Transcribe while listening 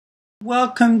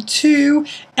Welcome to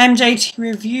MJT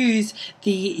Reviews,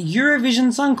 the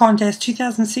Eurovision Song Contest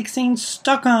 2016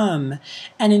 Stockholm.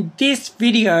 And in this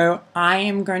video, I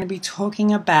am going to be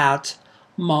talking about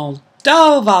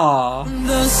Moldova.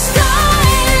 The sky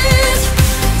is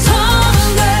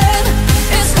tumbling,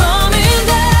 it's coming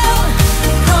down.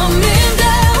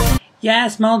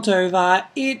 Yes, Moldova.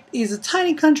 It is a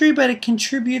tiny country, but it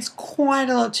contributes quite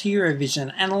a lot to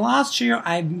Eurovision. And last year,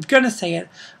 I'm going to say it,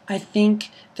 I think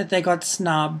that they got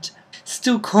snubbed.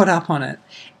 Still caught up on it.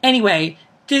 Anyway,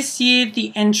 this year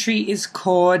the entry is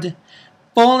called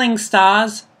Falling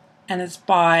Stars and it's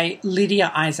by Lidia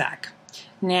Isac.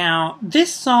 Now,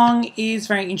 this song is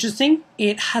very interesting.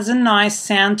 It has a nice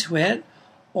sound to it,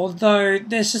 although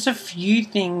there's just a few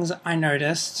things I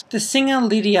noticed. The singer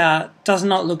Lidia does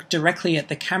not look directly at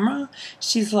the camera.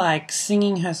 She's like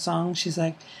singing her song. She's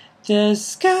like, the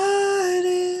sky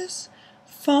is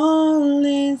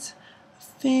falling,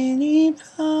 feeling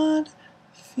hot,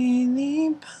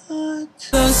 feeling hot.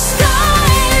 The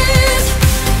sky is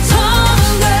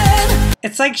tumbling.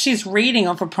 It's like she's reading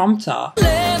off a prompter.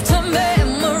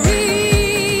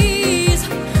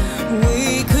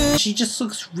 She just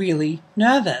looks really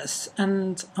nervous,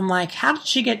 and I'm like, how did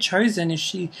she get chosen if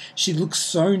she looks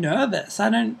so nervous?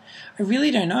 I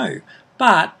really don't know.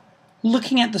 But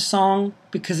looking at the song,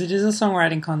 because it is a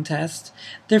songwriting contest,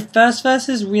 the first verse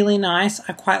is really nice.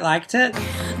 I quite liked it.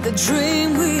 The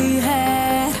dream we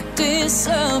had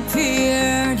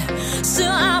disappeared,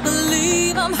 still I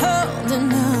believe I'm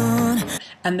holding on.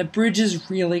 And the bridge is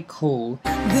really cool.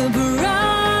 The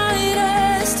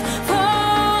brightest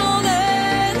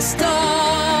falling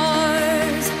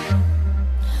stars.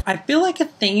 I feel like a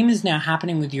theme is now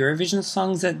happening with Eurovision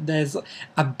songs, that there's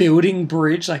a building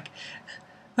bridge, like,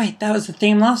 wait, that was the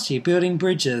theme last year, building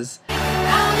bridges.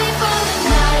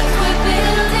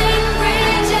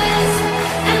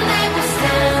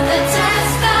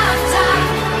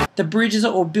 The bridges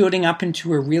are all building up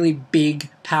into a really big,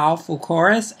 powerful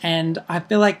chorus, and I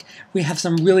feel like we have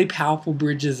some really powerful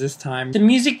bridges this time. The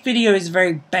music video is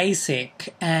very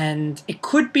basic, and it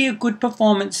could be a good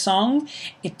performance song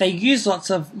if they use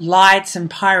lots of lights and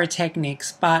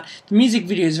pyrotechnics, but the music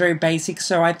video is very basic,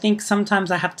 so I think sometimes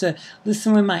I have to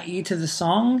listen with my ear to the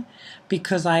song,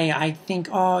 because I think,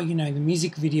 oh, you know, the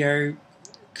music video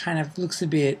kind of looks a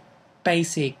bit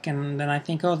basic, and then I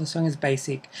think, oh, the song is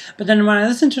basic. But then when I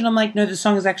listen to it, I'm like, no, the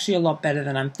song is actually a lot better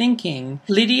than I'm thinking.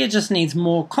 Lidia just needs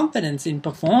more confidence in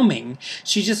performing.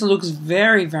 She just looks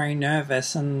very, very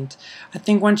nervous, and I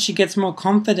think once she gets more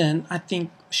confident, I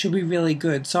think she'll be really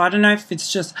good. So I don't know if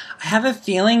it's just, I have a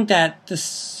feeling that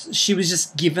she was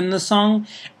just given the song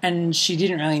and she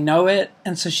didn't really know it,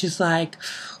 and so she's like,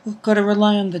 we've got to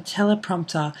rely on the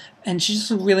teleprompter, and she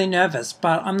just looked really nervous.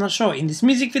 But I'm not sure. In this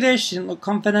music video, she didn't look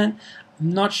confident.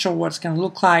 I'm not sure what it's going to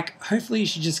look like. Hopefully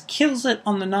she just kills it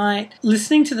on the night.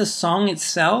 Listening to the song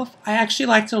itself, I actually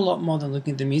liked it a lot more than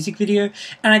looking at the music video,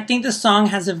 and I think the song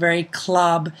has a very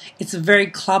club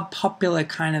popular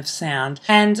kind of sound,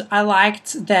 and I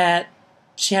liked that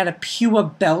she had a pure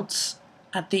belt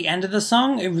at the end of the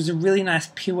song. It was a really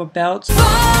nice pure belt.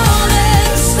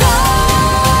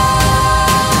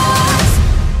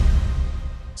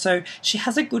 So she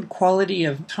has a good quality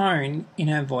of tone in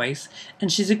her voice,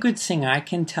 and she's a good singer, I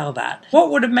can tell that. What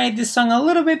would have made this song a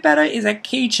little bit better is a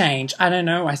key change. I don't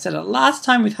know, I said it last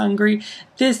time with Hungary,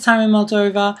 this time in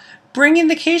Moldova. Bring in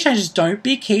the key changes. Don't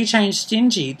be key change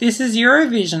stingy. This is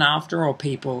Eurovision after all,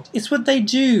 people. It's what they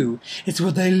do. It's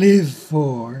what they live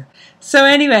for. So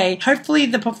anyway, hopefully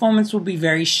the performance will be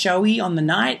very showy on the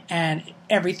night and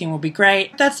everything will be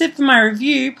great. That's it for my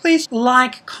review. Please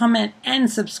like, comment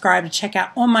and subscribe to check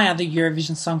out all my other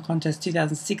Eurovision Song Contest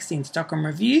 2016 Stockholm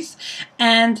reviews.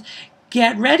 And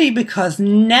get ready, because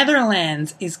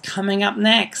Netherlands is coming up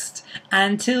next.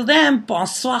 Until then,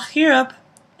 bonsoir Europe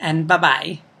and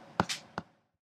bye-bye.